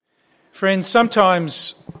Friends,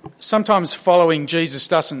 sometimes following Jesus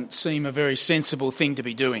doesn't seem a very sensible thing to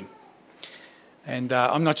be doing. And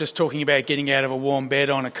I'm not just talking about getting out of a warm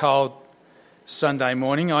bed on a cold Sunday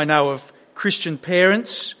morning. I know of Christian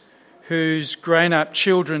parents whose grown-up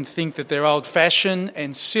children think that they're old-fashioned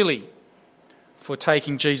and silly for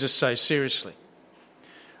taking Jesus so seriously.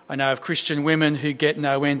 I know of Christian women who get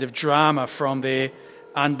no end of drama from their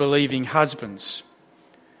unbelieving husbands.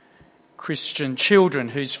 Christian children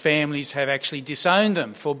whose families have actually disowned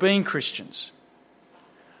them for being Christians.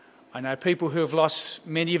 I know people who have lost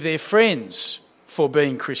many of their friends for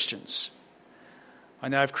being Christians. I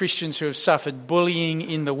know of Christians who have suffered bullying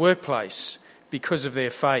in the workplace because of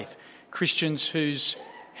their faith. Christians whose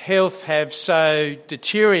health have so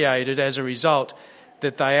deteriorated as a result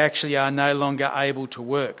that they actually are no longer able to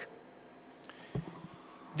work.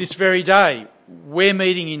 This very day, we're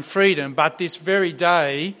meeting in freedom, but this very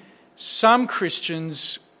day, some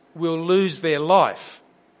Christians will lose their life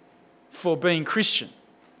for being Christian.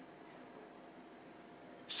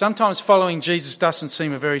 Sometimes following Jesus doesn't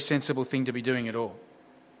seem a very sensible thing to be doing at all.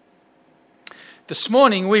 This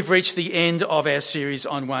morning we've reached the end of our series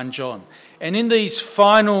on 1 John. And in these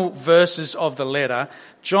final verses of the letter,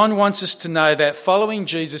 John wants us to know that following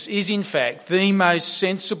Jesus is in fact the most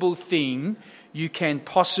sensible thing you can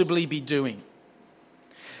possibly be doing.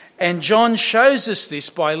 And John shows us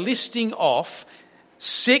this by listing off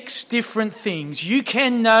 6 different things you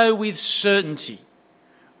can know with certainty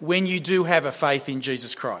when you do have a faith in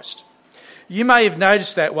Jesus Christ. You may have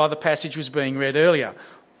noticed that while the passage was being read earlier.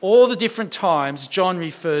 All the different times John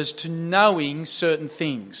refers to knowing certain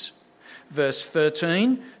things. Verse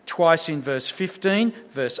 13, twice in verse 15,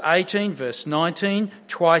 verse 18, verse 19,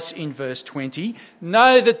 twice in verse 20.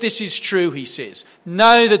 Know that this is true, he says.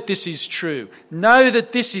 Know that this is true. Know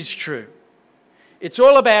that this is true. It's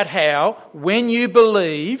all about how, when you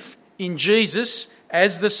believe in Jesus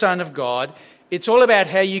as the Son of God, it's all about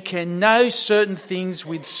how you can know certain things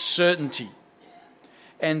with certainty.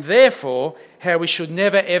 And therefore, how we should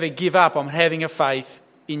never ever give up on having a faith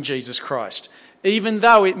in Jesus Christ, even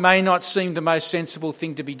though it may not seem the most sensible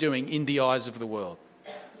thing to be doing in the eyes of the world.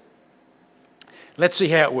 Let's see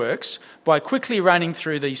how it works by quickly running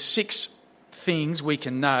through these 6 things we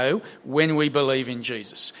can know when we believe in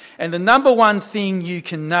Jesus. And the number one thing you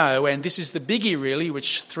can know, and this is the biggie really,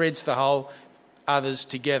 which threads the whole others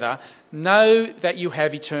together, know that you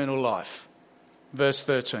have eternal life. Verse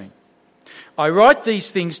 13. I write these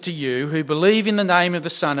things to you who believe in the name of the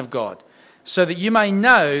Son of God, so that you may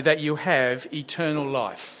know that you have eternal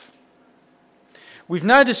life. We've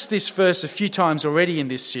noticed this verse a few times already in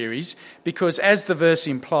this series because, as the verse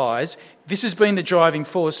implies, this has been the driving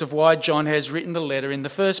force of why John has written the letter in the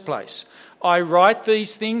first place. I write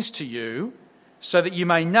these things to you so that you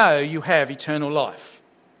may know you have eternal life.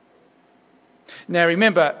 Now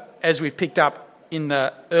remember, as we've picked up in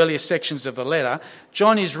the earlier sections of the letter,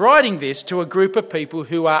 John is writing this to a group of people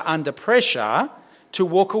who are under pressure to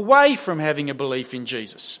walk away from having a belief in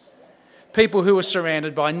Jesus. People who are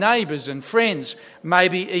surrounded by neighbours and friends,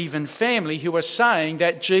 maybe even family, who are saying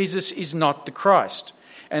that Jesus is not the Christ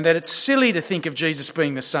and that it's silly to think of Jesus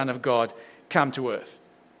being the Son of God come to earth.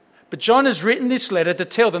 But John has written this letter to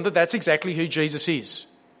tell them that that's exactly who Jesus is.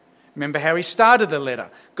 Remember how he started the letter.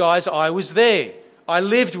 Guys, I was there. I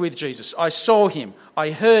lived with Jesus. I saw him.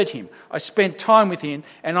 I heard him. I spent time with him.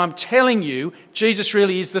 And I'm telling you, Jesus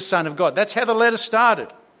really is the Son of God. That's how the letter started.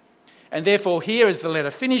 And therefore, here as the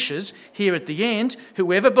letter finishes, here at the end,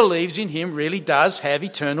 whoever believes in him really does have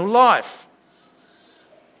eternal life.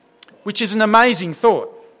 Which is an amazing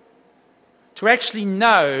thought. To actually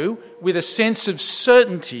know with a sense of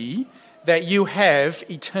certainty that you have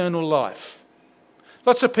eternal life.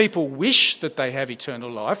 Lots of people wish that they have eternal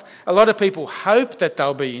life. A lot of people hope that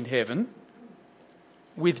they'll be in heaven.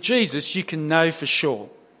 With Jesus, you can know for sure.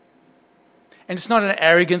 And it's not an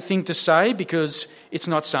arrogant thing to say because it's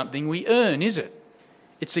not something we earn, is it?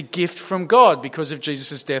 It's a gift from God because of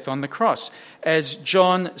Jesus' death on the cross. As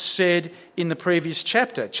John said in the previous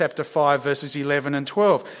chapter, chapter 5, verses 11 and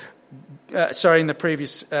 12. In the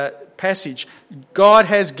previous passage, God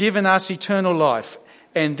has given us eternal life,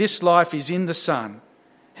 and this life is in the Son.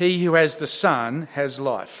 He who has the Son has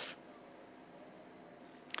life.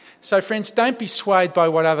 So friends, don't be swayed by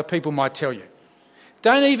what other people might tell you.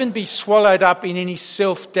 Don't even be swallowed up in any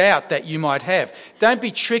self-doubt that you might have. Don't be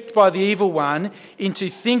tricked by the evil one into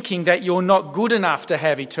thinking that you're not good enough to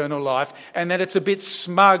have eternal life and that it's a bit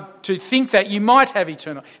smug to think that you might have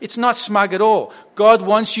eternal. It's not smug at all. God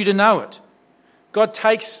wants you to know it. God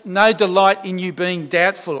takes no delight in you being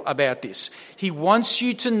doubtful about this. He wants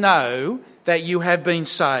you to know that you have been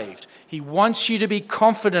saved. He wants you to be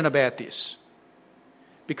confident about this.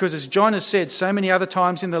 Because as John has said so many other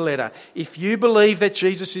times in the letter, if you believe that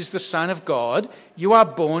Jesus is the Son of God, you are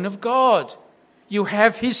born of God. You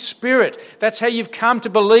have his Spirit. That's how you've come to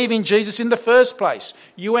believe in Jesus in the first place.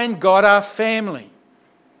 You and God are family.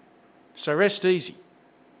 So rest easy.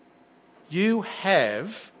 You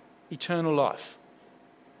have eternal life.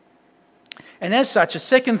 And as such, a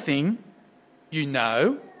second thing you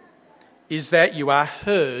know is that you are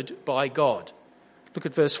heard by God. Look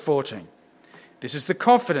at verse 14. This is the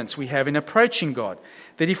confidence we have in approaching God,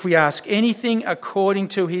 that if we ask anything according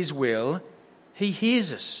to his will, he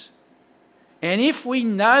hears us. And if we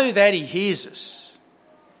know that he hears us,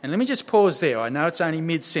 and let me just pause there. I know it's only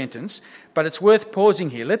mid-sentence, but it's worth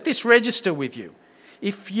pausing here. Let this register with you.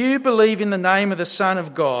 If you believe in the name of the Son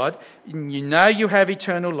of God, you know you have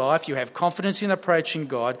eternal life, you have confidence in approaching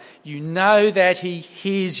God, you know that he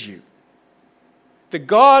hears you. The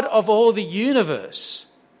God of all the universe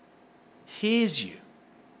hears you.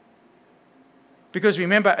 Because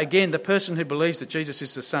remember, again, the person who believes that Jesus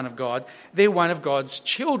is the Son of God, they're one of God's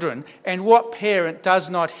children. And what parent does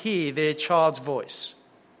not hear their child's voice?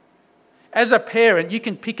 As a parent, you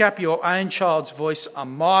can pick up your own child's voice a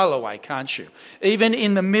mile away, can't you? Even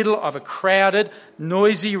in the middle of a crowded,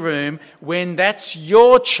 noisy room, when that's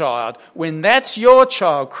your child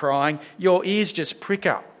crying, your ears just prick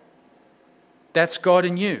up. That's God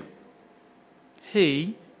in you.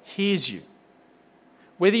 He hears you.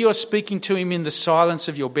 Whether you're speaking to him in the silence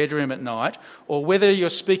of your bedroom at night, or whether you're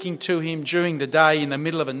speaking to him during the day in the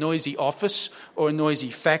middle of a noisy office or a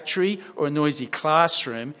noisy factory or a noisy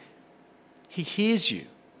classroom, he hears you.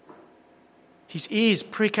 His ears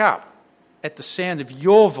prick up at the sound of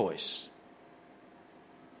your voice.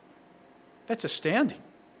 That's astounding.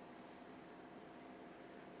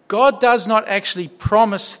 God does not actually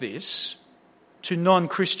promise this to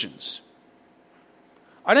non-Christians.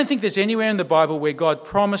 I don't think there's anywhere in the Bible where God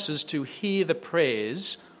promises to hear the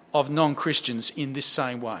prayers of non-Christians in this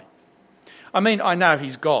same way. I mean, I know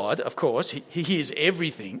he's God, of course. He hears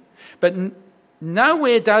everything. But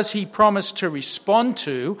nowhere does he promise to respond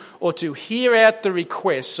to or to hear out the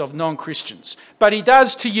requests of non-Christians. But he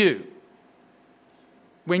does to you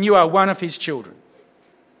when you are one of his children.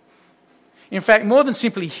 In fact, more than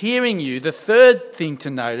simply hearing you, the third thing to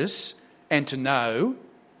notice and to know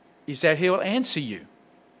is that he'll answer you.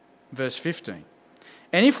 Verse 15.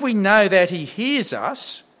 And if we know that he hears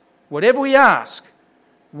us, whatever we ask,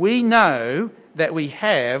 we know that we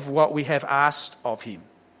have what we have asked of him.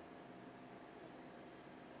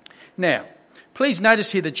 Now, please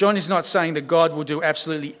notice here that John is not saying that God will do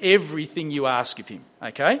absolutely everything you ask of him,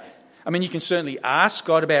 okay? I mean, you can certainly ask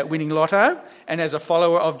God about winning lotto, and as a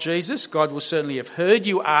follower of Jesus, God will certainly have heard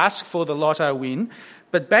you ask for the lotto win.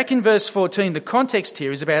 But back in verse 14, the context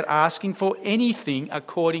here is about asking for anything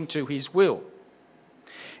according to his will.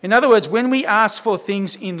 In other words, when we ask for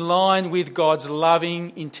things in line with God's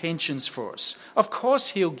loving intentions for us, of course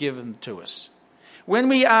he'll give them to us. When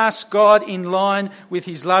we ask God in line with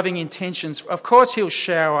his loving intentions, of course he'll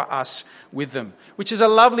shower us with them, which is a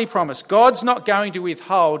lovely promise. God's not going to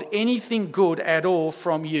withhold anything good at all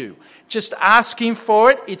from you. Just ask him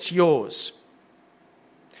for it, it's yours.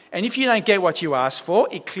 And if you don't get what you asked for,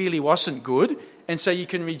 it clearly wasn't good, and so you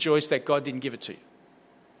can rejoice that God didn't give it to you.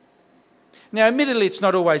 Now, admittedly, it's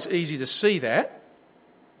not always easy to see that.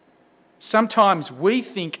 Sometimes we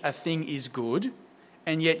think a thing is good,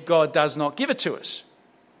 and yet God does not give it to us.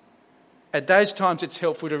 At those times, it's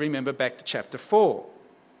helpful to remember back to chapter 4.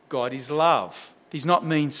 God is love. He's not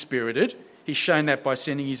mean-spirited. He's shown that by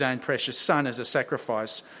sending his own precious Son as a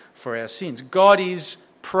sacrifice for our sins. God is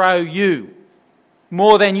pro-you,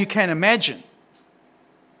 more than you can imagine.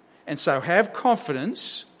 And so have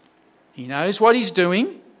confidence. He knows what he's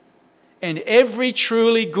doing. And every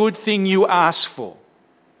truly good thing you ask for,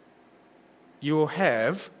 you will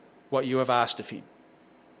have what you have asked of him.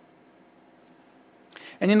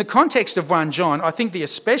 And in the context of 1 John, I think the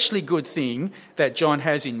especially good thing that John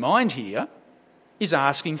has in mind here is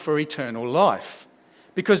asking for eternal life.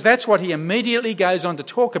 Because that's what he immediately goes on to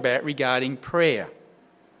talk about regarding prayer.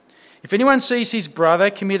 If anyone sees his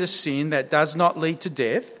brother commit a sin that does not lead to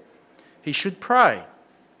death, he should pray,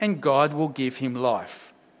 and God will give him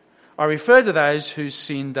life. I refer to those whose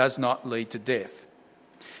sin does not lead to death.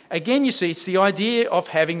 Again, you see, it's the idea of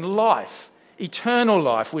having life, eternal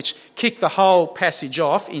life, which kicked the whole passage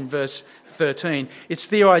off in verse 13. It's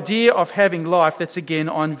the idea of having life that's again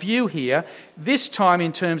on view here, this time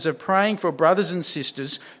in terms of praying for brothers and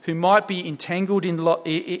sisters who might be entangled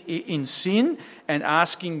in sin and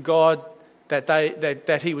asking God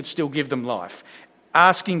that he would still give them life.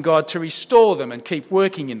 asking God to restore them and keep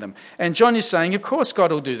working in them. And John is saying, of course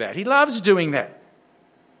God will do that. He loves doing that.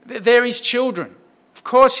 They're his children. Of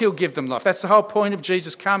course he'll give them life. That's the whole point of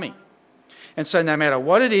Jesus coming. And so no matter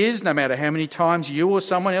what it is, no matter how many times you or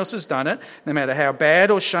someone else has done it, no matter how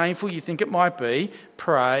bad or shameful you think it might be,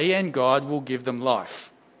 pray and God will give them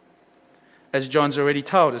life. As John's already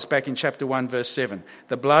told us back in chapter 1, verse 7,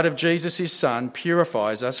 the blood of Jesus, his Son,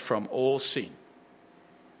 purifies us from all sin.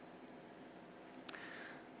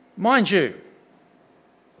 Mind you,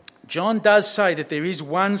 John does say that there is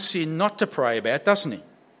one sin not to pray about, doesn't he?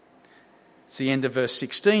 It's the end of verse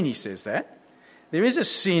 16 he says that. There is a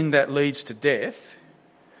sin that leads to death.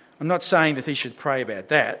 I'm not saying that he should pray about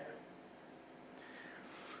that.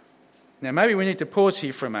 Now maybe we need to pause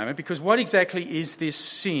here for a moment, because what exactly is this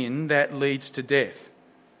sin that leads to death?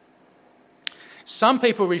 Some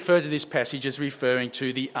people refer to this passage as referring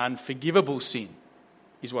to the unforgivable sin,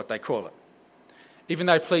 is what they call it. Even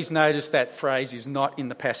though, please notice, that phrase is not in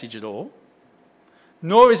the passage at all,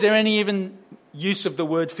 nor is there any even use of the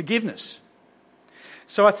word forgiveness.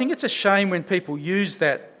 So I think it's a shame when people use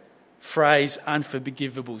that phrase,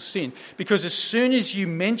 unforgivable sin, because as soon as you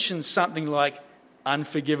mention something like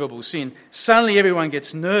unforgivable sin, suddenly everyone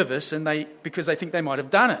gets nervous because they think they might have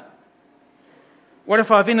done it. What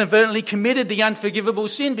if I've inadvertently committed the unforgivable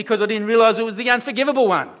sin because I didn't realise it was the unforgivable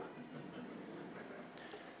one?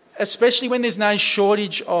 Especially when there's no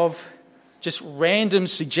shortage of just random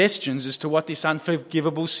suggestions as to what this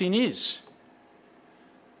unforgivable sin is.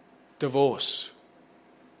 Divorce,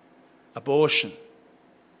 abortion,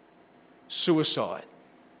 suicide.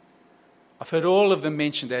 I've heard all of them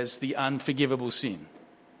mentioned as the unforgivable sin.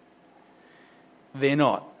 They're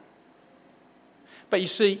not. But you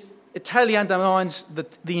see, it totally undermines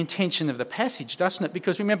the intention of the passage, doesn't it?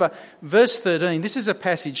 Because remember, verse 13, this is a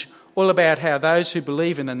passage all about how those who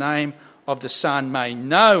believe in the name of the Son may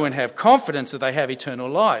know and have confidence that they have eternal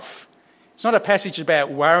life. It's not a passage about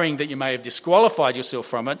worrying that you may have disqualified yourself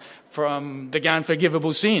from the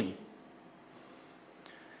unforgivable sin.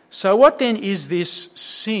 So what then is this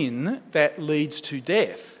sin that leads to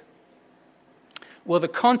death? Well, the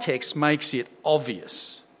context makes it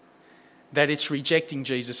obvious that it's rejecting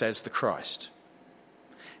Jesus as the Christ.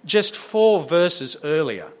 Just 4 verses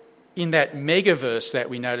earlier, in that mega verse that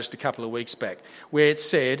we noticed a couple of weeks back, where it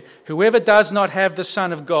said, whoever does not have the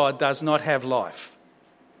Son of God does not have life.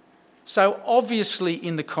 So obviously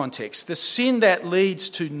in the context, the sin that leads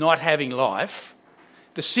to not having life,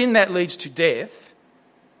 the sin that leads to death,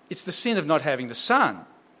 it's the sin of not having the Son.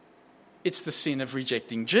 It's the sin of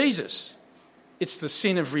rejecting Jesus. It's the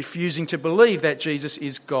sin of refusing to believe that Jesus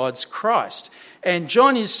is God's Christ. And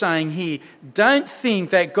John is saying here, don't think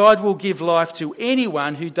that God will give life to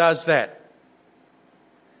anyone who does that.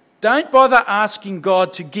 Don't bother asking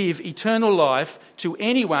God to give eternal life to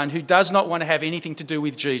anyone who does not want to have anything to do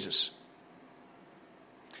with Jesus.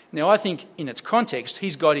 Now, I think in its context,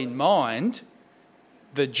 he's got in mind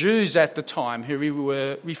the Jews at the time who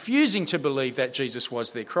were refusing to believe that Jesus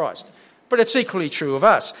was their Christ. But it's equally true of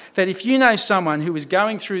us, that if you know someone who is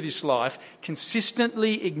going through this life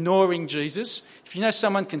consistently ignoring Jesus, if you know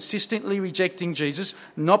someone consistently rejecting Jesus,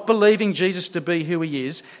 not believing Jesus to be who he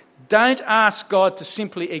is, don't ask God to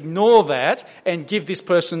simply ignore that and give this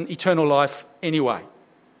person eternal life anyway.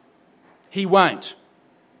 He won't.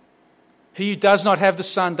 He who does not have the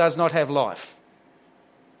Son does not have life.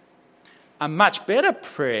 A much better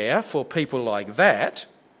prayer for people like that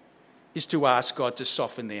is to ask God to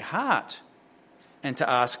soften their heart and to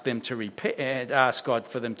ask them to repent, and ask God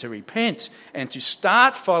for them to repent and to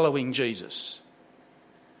start following Jesus.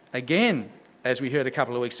 Again, as we heard a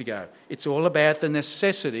couple of weeks ago, it's all about the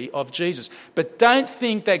necessity of Jesus. But don't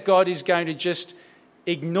think that God is going to just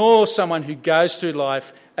ignore someone who goes through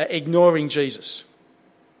life ignoring Jesus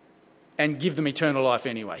and give them eternal life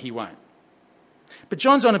anyway. He won't. But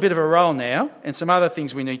John's on a bit of a roll now, and some other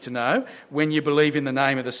things we need to know when you believe in the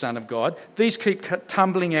name of the Son of God. These keep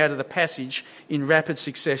tumbling out of the passage in rapid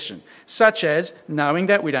succession, such as knowing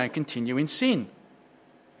that we don't continue in sin.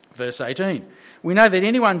 Verse 18, we know that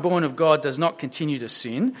anyone born of God does not continue to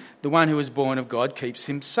sin. The one who is born of God keeps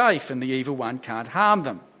him safe, and the evil one can't harm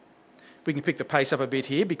them. We can pick the pace up a bit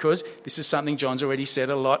here because this is something John's already said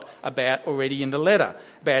a lot about already in the letter,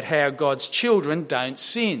 about how God's children don't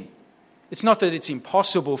sin. It's not that it's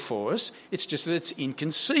impossible for us, it's just that it's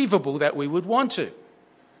inconceivable that we would want to.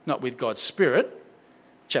 Not with God's Spirit.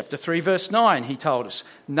 Chapter 3, verse 9, he told us,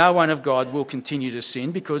 no one of God will continue to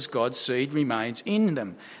sin because God's seed remains in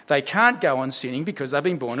them. They can't go on sinning because they've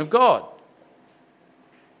been born of God.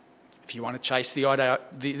 If If you want to chase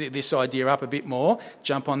this idea up a bit more,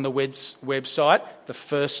 jump on the website. The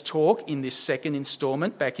first talk in this second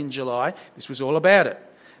instalment back in July, this was all about it.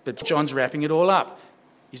 But John's wrapping it all up.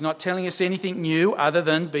 He's not telling us anything new other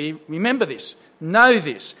than remember this, know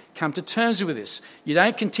this, come to terms with this. You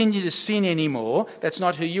don't continue to sin anymore. That's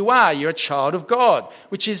not who you are. You're a child of God,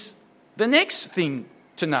 which is the next thing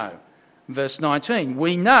to know. Verse 19,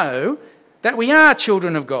 we know that we are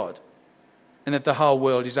children of God and that the whole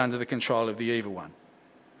world is under the control of the evil one.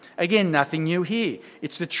 Again, nothing new here.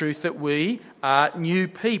 It's the truth that we are new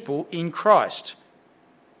people in Christ.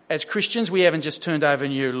 As Christians, we haven't just turned over a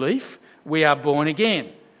new leaf. We are born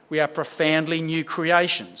again. We are profoundly new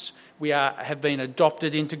creations. We have been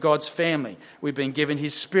adopted into God's family. We've been given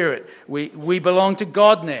his Spirit. We belong to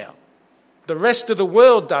God now. The rest of the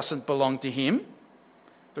world doesn't belong to him.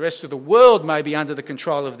 The rest of the world may be under the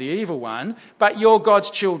control of the evil one, but you're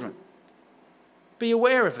God's children. Be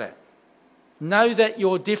aware of that. Know that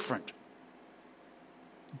you're different.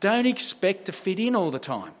 Don't expect to fit in all the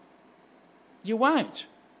time. You won't.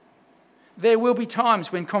 There will be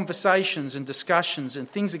times when conversations and discussions and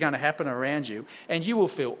things are going to happen around you and you will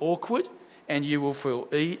feel awkward and you will feel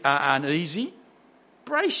uneasy.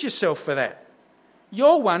 Brace yourself for that.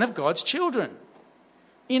 You're one of God's children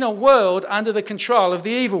in a world under the control of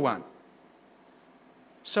the evil one.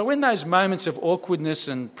 So when those moments of awkwardness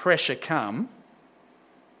and pressure come,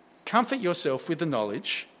 comfort yourself with the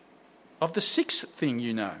knowledge of the sixth thing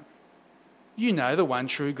you know. You know the one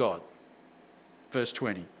true God. Verse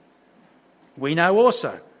 20. We know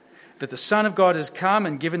also that the Son of God has come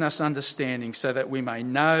and given us understanding so that we may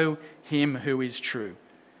know him who is true.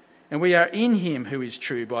 And we are in him who is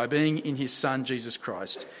true by being in his Son, Jesus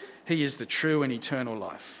Christ. He is the true and eternal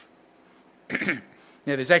life.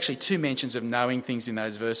 Now, there's actually two mentions of knowing things in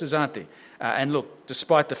those verses, aren't there? And look,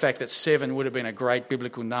 despite the fact that 7 would have been a great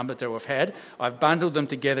biblical number to have had, I've bundled them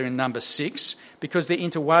together in number 6 because they're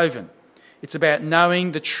interwoven. It's about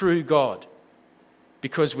knowing the true God,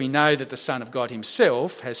 because we know that the Son of God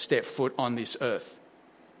himself has stepped foot on this earth.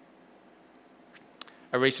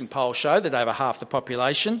 A recent poll showed that over half the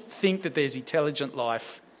population think that there's intelligent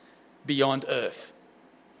life beyond earth.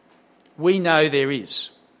 We know there is.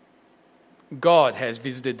 God has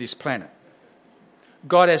visited this planet.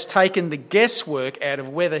 God has taken the guesswork out of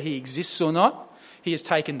whether he exists or not. He has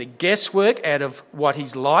taken the guesswork out of what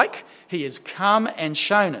he's like. He has come and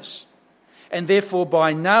shown us. And therefore,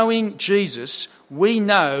 by knowing Jesus, we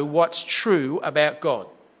know what's true about God.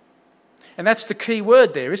 And that's the key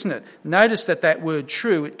word there, isn't it? Notice that word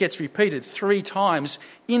true, it gets repeated 3 times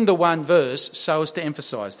in the one verse so as to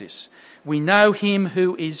emphasise this. We know him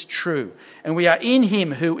who is true, and we are in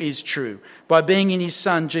him who is true by being in his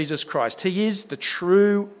Son, Jesus Christ. He is the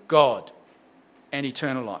true God and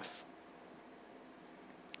eternal life.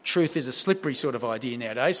 Truth is a slippery sort of idea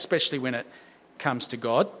nowadays, especially when it comes to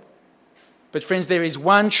God. But friends, there is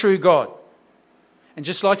one true God. And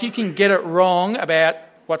just like you can get it wrong about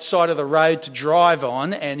what side of the road to drive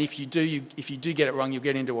on, and if you do get it wrong, you'll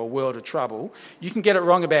get into a world of trouble. You can get it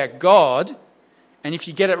wrong about God, and if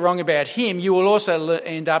you get it wrong about him, you will also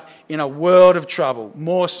end up in a world of trouble,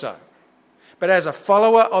 more so. But as a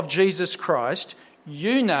follower of Jesus Christ,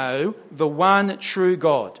 you know the one true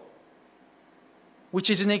God,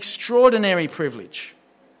 which is an extraordinary privilege,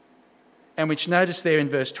 and which, notice there in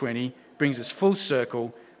verse 20, brings us full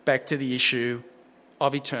circle back to the issue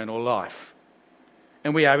of eternal life.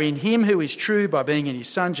 And we are in him who is true by being in his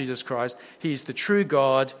Son, Jesus Christ. He is the true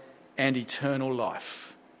God and eternal life.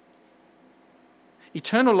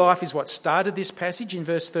 Eternal life is what started this passage in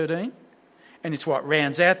verse 13, and it's what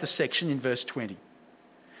rounds out the section in verse 20.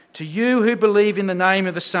 To you who believe in the name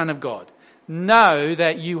of the Son of God, know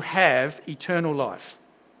that you have eternal life.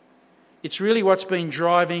 It's really what's been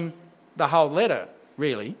driving the whole letter,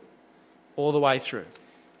 really, all the way through.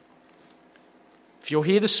 If you're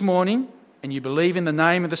here this morning and you believe in the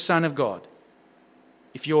name of the Son of God,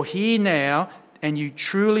 if you're here now and you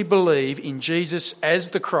truly believe in Jesus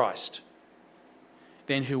as the Christ,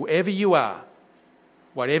 then whoever you are,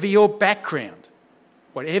 whatever your background,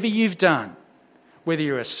 whatever you've done, whether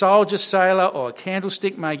you're a soldier, sailor or a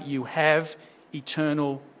candlestick maker, you have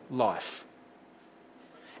eternal life.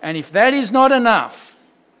 And if that is not enough,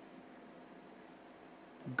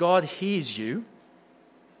 God hears you.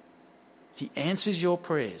 He answers your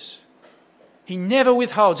prayers. He never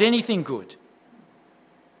withholds anything good.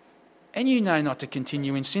 And you know not to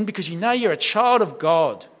continue in sin because you know you're a child of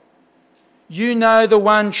God. You know the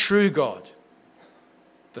one true God,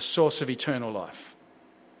 the source of eternal life.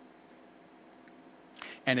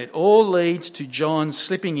 And it all leads to John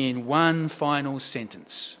slipping in one final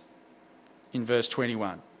sentence in verse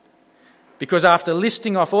 21. Because after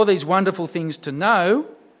listing off all these wonderful things to know,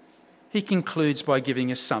 he concludes by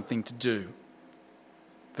giving us something to do.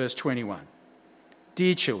 Verse 21.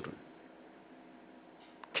 Dear children,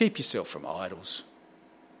 keep yourself from idols.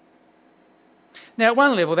 Now, at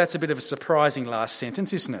one level, that's a bit of a surprising last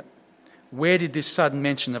sentence, isn't it? Where did this sudden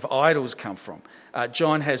mention of idols come from?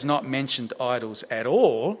 John has not mentioned idols at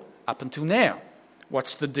all up until now.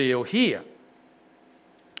 What's the deal here?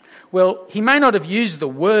 Well, he may not have used the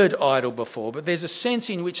word idol before, but there's a sense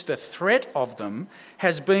in which the threat of them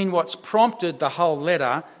has been what's prompted the whole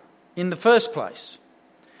letter in the first place.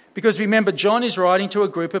 Because remember, John is writing to a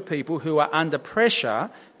group of people who are under pressure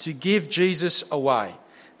to give Jesus away.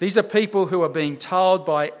 These are people who are being told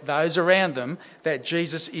by those around them that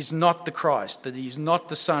Jesus is not the Christ, that he is not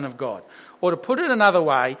the Son of God. Or to put it another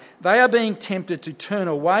way, they are being tempted to turn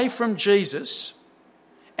away from Jesus,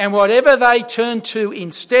 and whatever they turn to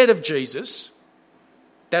instead of Jesus,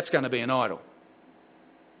 that's going to be an idol.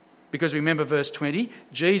 Because remember verse 20,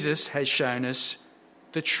 Jesus has shown us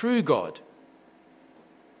the true God.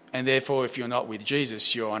 And therefore, if you're not with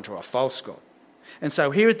Jesus, you're onto a false God. And so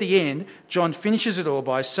here at the end, John finishes it all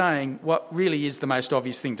by saying what really is the most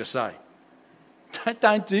obvious thing to say.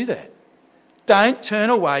 Don't do that. Don't turn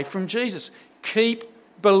away from Jesus. Keep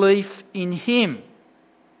belief in him.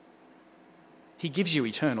 He gives you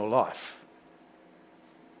eternal life.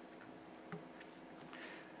 A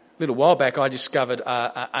little while back, I discovered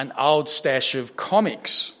an old stash of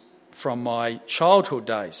comics from my childhood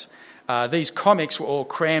days. These comics were all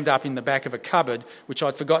crammed up in the back of a cupboard, which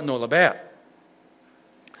I'd forgotten all about.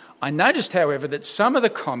 I noticed, however, that some of the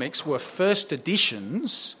comics were first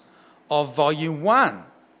editions of Volume 1.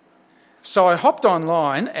 So I hopped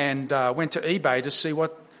online and went to eBay to see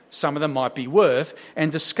what some of them might be worth,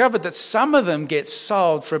 and discovered that some of them get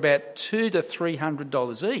sold for about $200 to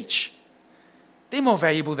 $300 each. They're more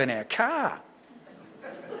valuable than our car.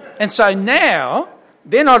 And so now,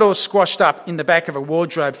 they're not all squashed up in the back of a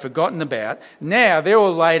wardrobe forgotten about. Now they're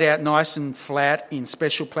all laid out nice and flat in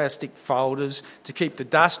special plastic folders to keep the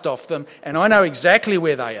dust off them, and I know exactly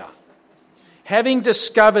where they are. Having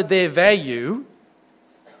discovered their value,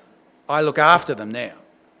 I look after them now.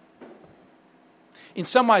 In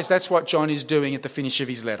some ways, that's what John is doing at the finish of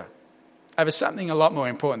his letter, over something a lot more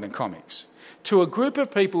important than comics. To a group of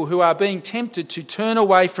people who are being tempted to turn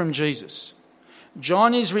away from Jesus,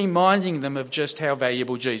 John is reminding them of just how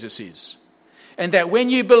valuable Jesus is. And that when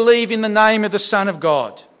you believe in the name of the Son of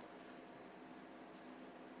God,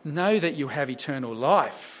 know that you have eternal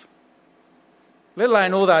life, let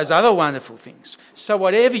alone all those other wonderful things. So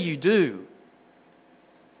whatever you do,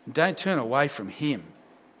 don't turn away from him.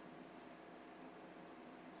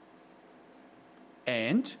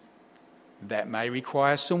 And that may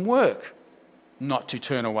require some work not to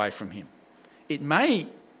turn away from him. It may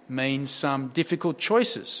mean some difficult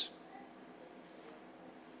choices.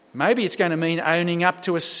 Maybe it's going to mean owning up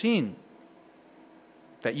to a sin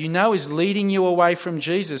that you know is leading you away from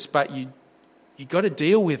Jesus, but you've got to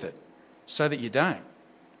deal with it so that you don't.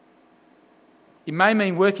 It may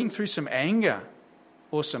mean working through some anger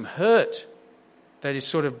or some hurt that is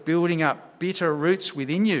sort of building up bitter roots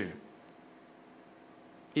within you.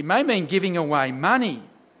 It may mean giving away money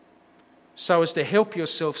so as to help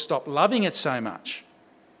yourself stop loving it so much.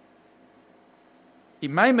 It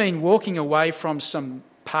may mean walking away from some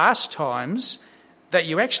pastimes that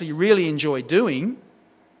you actually really enjoy doing,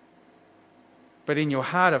 but in your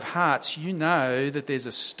heart of hearts you know that there's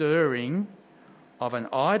a stirring of an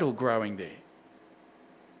idol growing there.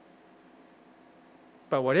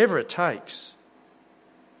 But whatever it takes,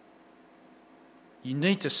 you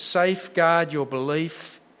need to safeguard your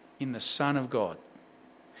belief in the Son of God.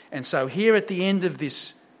 And so here at the end of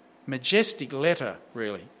this majestic letter,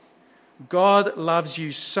 really, God loves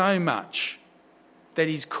you so much that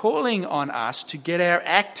he's calling on us to get our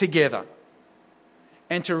act together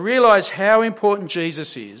and to realise how important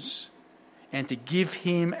Jesus is and to give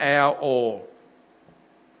him our all.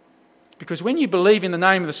 Because when you believe in the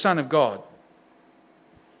name of the Son of God,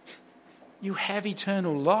 you have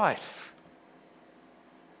eternal life.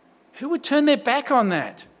 Who would turn their back on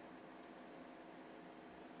that?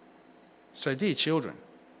 So, dear children,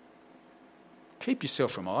 keep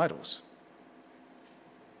yourself from idols.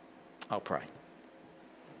 I'll pray.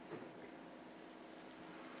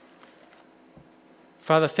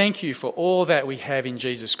 Father, thank you for all that we have in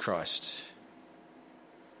Jesus Christ.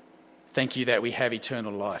 Thank you that we have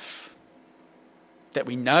eternal life, that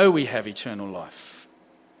we know we have eternal life,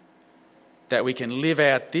 that we can live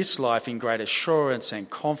out this life in great assurance and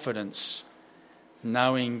confidence,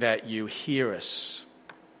 knowing that you hear us,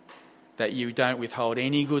 that you don't withhold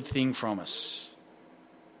any good thing from us,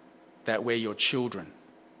 that we're your children,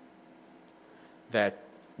 that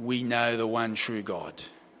we know the one true God.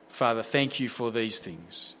 Father, thank you for these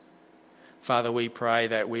things. Father, we pray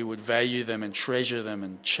that we would value them and treasure them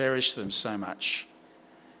and cherish them so much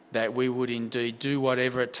that we would indeed do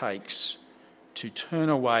whatever it takes to turn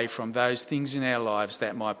away from those things in our lives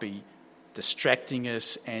that might be distracting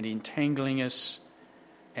us and entangling us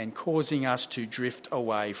and causing us to drift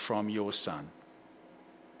away from your Son.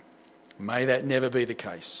 May that never be the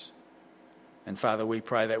case. And Father, we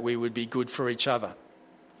pray that we would be good for each other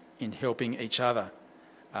in helping each other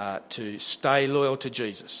to stay loyal to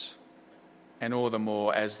Jesus, and all the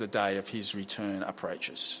more as the day of his return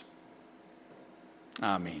approaches.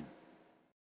 Amen.